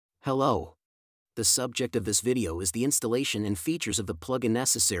Hello. The subject of this video is the installation and features of the plugin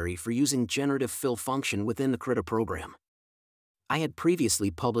necessary for using generative fill function within the Krita program. I had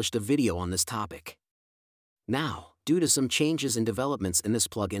previously published a video on this topic. Now, due to some changes and developments in this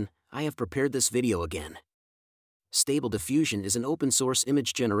plugin, I have prepared this video again. Stable Diffusion is an open-source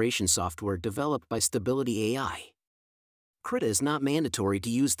image generation software developed by Stability AI. Krita is not mandatory to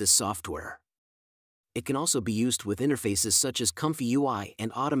use this software. It can also be used with interfaces such as Comfy UI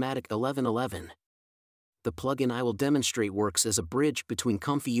and Automatic 1111. The plugin I will demonstrate works as a bridge between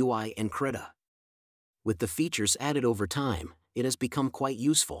Comfy UI and Krita. With the features added over time, it has become quite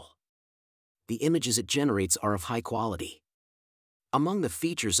useful. The images it generates are of high quality. Among the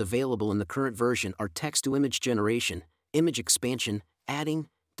features available in the current version are text-to-image generation, image expansion, adding,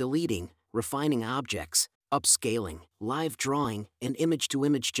 deleting, refining objects, upscaling, live drawing, and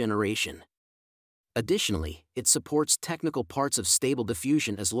image-to-image generation. Additionally, it supports technical parts of Stable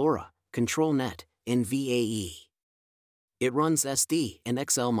Diffusion as LoRa, ControlNet, and VAE. It runs SD and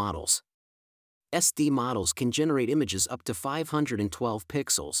XL models. SD models can generate images up to 512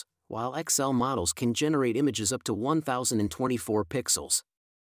 pixels, while XL models can generate images up to 1024 pixels.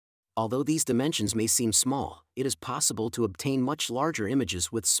 Although these dimensions may seem small, it is possible to obtain much larger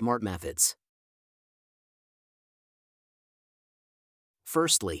images with smart methods.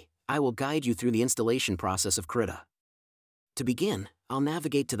 Firstly, I will guide you through the installation process of Krita. To begin, I'll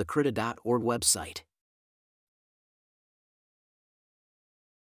navigate to the krita.org website.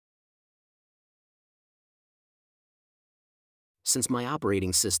 Since my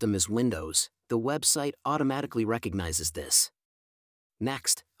operating system is Windows, the website automatically recognizes this.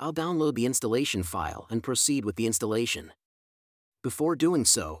 Next, I'll download the installation file and proceed with the installation. Before doing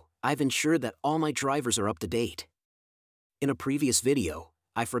so, I've ensured that all my drivers are up to date. In a previous video,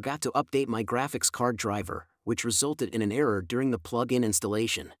 I forgot to update my graphics card driver, which resulted in an error during the plugin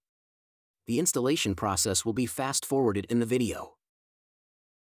installation. The installation process will be fast-forwarded in the video.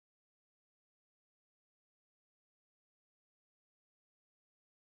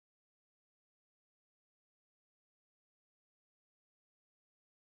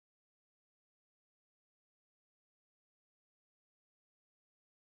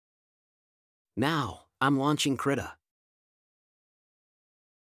 Now, I'm launching Krita.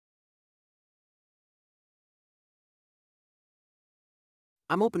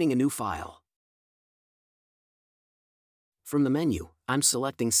 I'm opening a new file. From the menu, I'm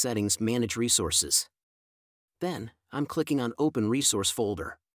selecting Settings, Manage Resources. Then, I'm clicking on Open Resource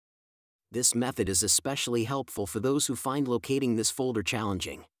Folder. This method is especially helpful for those who find locating this folder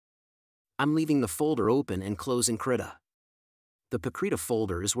challenging. I'm leaving the folder open and closing Krita. The Krita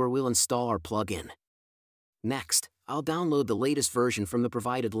folder is where we'll install our plugin. Next, I'll download the latest version from the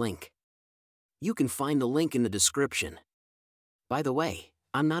provided link. You can find the link in the description. By the way,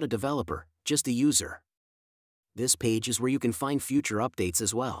 I'm not a developer, just a user. This page is where you can find future updates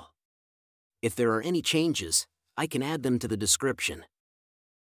as well. If there are any changes, I can add them to the description.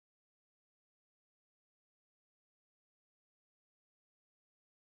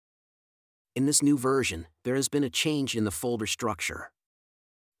 In this new version, there has been a change in the folder structure.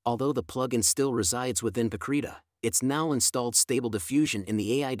 Although the plugin still resides within Krita, it's now installed Stable Diffusion in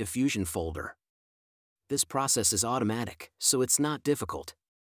the AI Diffusion folder. This process is automatic, so it's not difficult.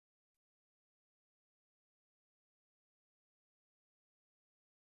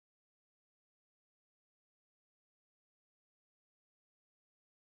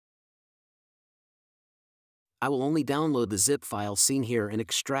 I will only download the zip file seen here and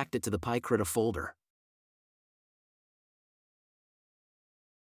extract it to the Krita folder.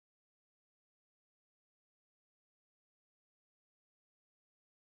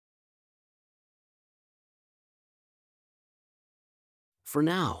 For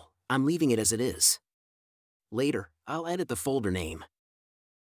now, I'm leaving it as it is. Later, I'll edit the folder name.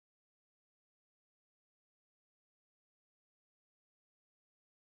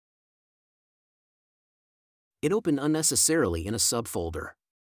 It opened unnecessarily in a subfolder.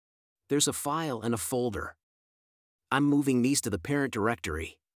 There's a file and a folder. I'm moving these to the parent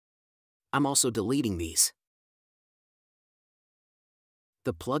directory. I'm also deleting these.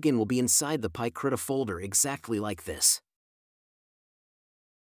 The plugin will be inside the Krita folder exactly like this.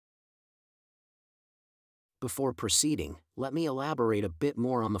 Before proceeding, let me elaborate a bit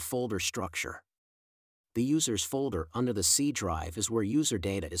more on the folder structure. The user's folder under the C drive is where user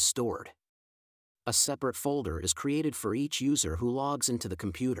data is stored. A separate folder is created for each user who logs into the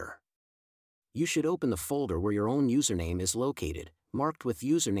computer. You should open the folder where your own username is located, marked with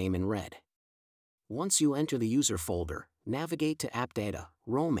username in red. Once you enter the user folder, navigate to AppData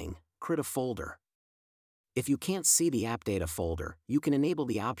Roaming, Krita folder. If you can't see the AppData folder, you can enable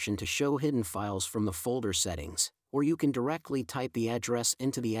the option to show hidden files from the folder settings, or you can directly type the address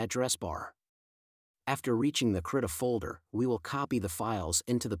into the address bar. After reaching the Krita folder, we will copy the files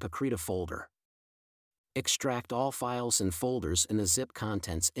into the Krita folder. Extract all files and folders in the zip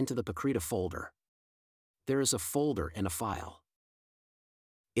contents into the Krita folder. There is a folder and a file.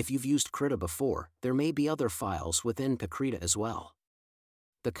 If you've used Krita before, there may be other files within Krita as well.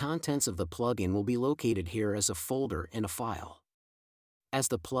 The contents of the plugin will be located here as a folder and a file. As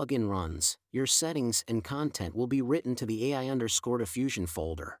the plugin runs, your settings and content will be written to the AI_Diffusion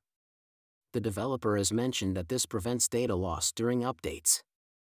folder. The developer has mentioned that this prevents data loss during updates.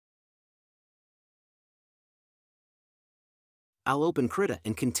 I'll open Krita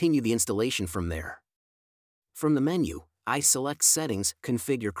and continue the installation from there. From the menu, I select Settings,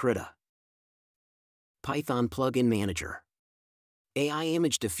 Configure Krita. Python Plugin Manager. AI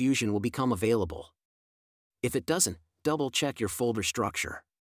Image Diffusion will become available. If it doesn't, double-check your folder structure.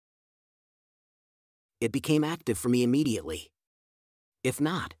 It became active for me immediately. If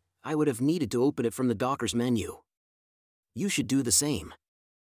not, I would have needed to open it from the Docker's menu. You should do the same.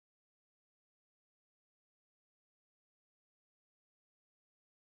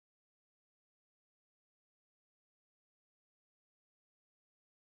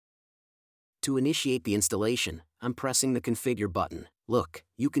 To initiate the installation, I'm pressing the Configure button. Look,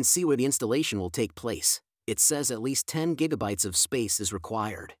 you can see where the installation will take place. It says at least 10 GB of space is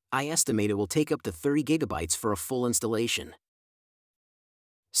required. I estimate it will take up to 30 GB for a full installation.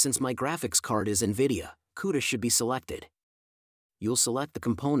 Since my graphics card is NVIDIA, CUDA should be selected. You'll select the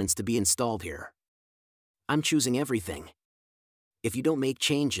components to be installed here. I'm choosing everything. If you don't make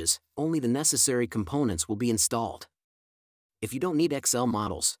changes, only the necessary components will be installed. If you don't need XL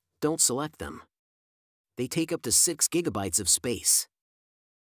models, don't select them. They take up to 6 GB of space.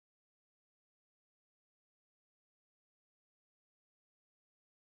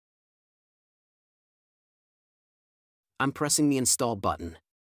 I'm pressing the Install button.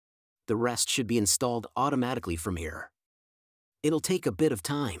 The rest should be installed automatically from here. It'll take a bit of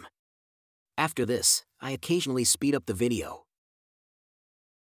time. After this, I occasionally speed up the video.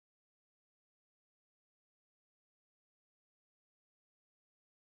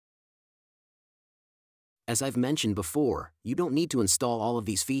 As I've mentioned before, you don't need to install all of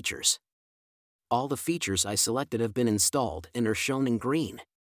these features. All the features I selected have been installed and are shown in green.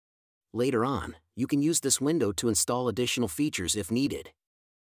 Later on, you can use this window to install additional features if needed.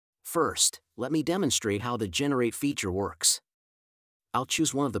 First, let me demonstrate how the Generate feature works. I'll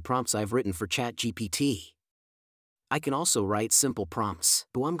choose one of the prompts I've written for ChatGPT. I can also write simple prompts,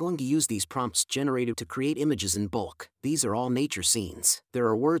 but I'm going to use these prompts Generative to create images in bulk. These are all nature scenes. There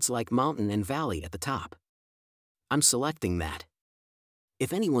are words like mountain and valley at the top. I'm selecting that.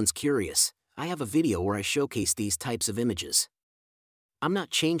 If anyone's curious, I have a video where I showcase these types of images. I'm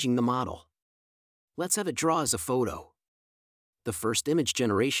not changing the model. Let's have it draw as a photo. The first image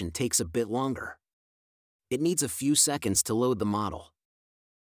generation takes a bit longer. It needs a few seconds to load the model.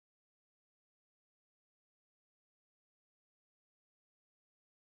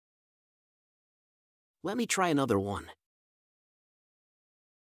 Let me try another one.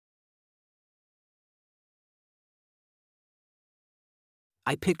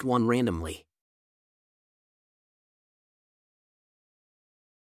 I picked one randomly.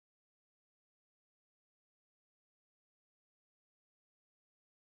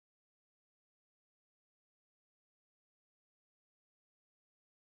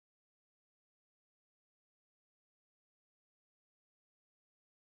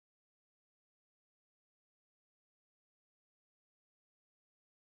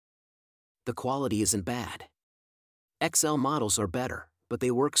 The quality isn't bad. XL models are better, but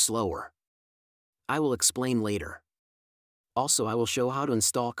they work slower. I will explain later. Also, I will show how to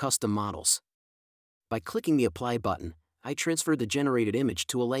install custom models. By clicking the Apply button, I transferred the generated image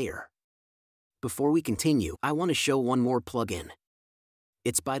to a layer. Before we continue, I want to show one more plugin.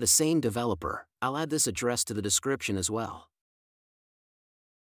 It's by the same developer. I'll add this address to the description as well.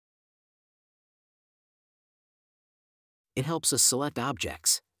 It helps us select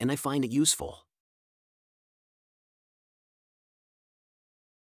objects, and I find it useful.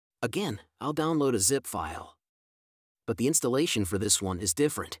 Again, I'll download a zip file. But the installation for this one is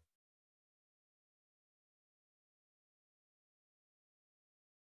different.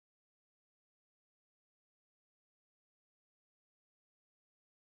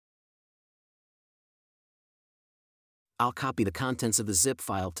 I'll copy the contents of the zip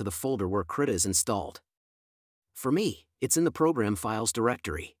file to the folder where Krita is installed. For me, it's in the Program Files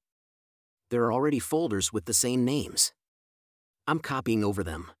directory. There are already folders with the same names. I'm copying over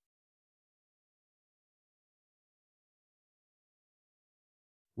them.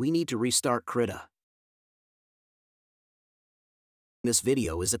 We need to restart Krita. This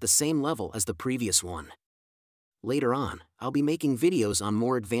video is at the same level as the previous one. Later on, I'll be making videos on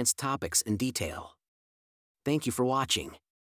more advanced topics in detail. Thank you for watching.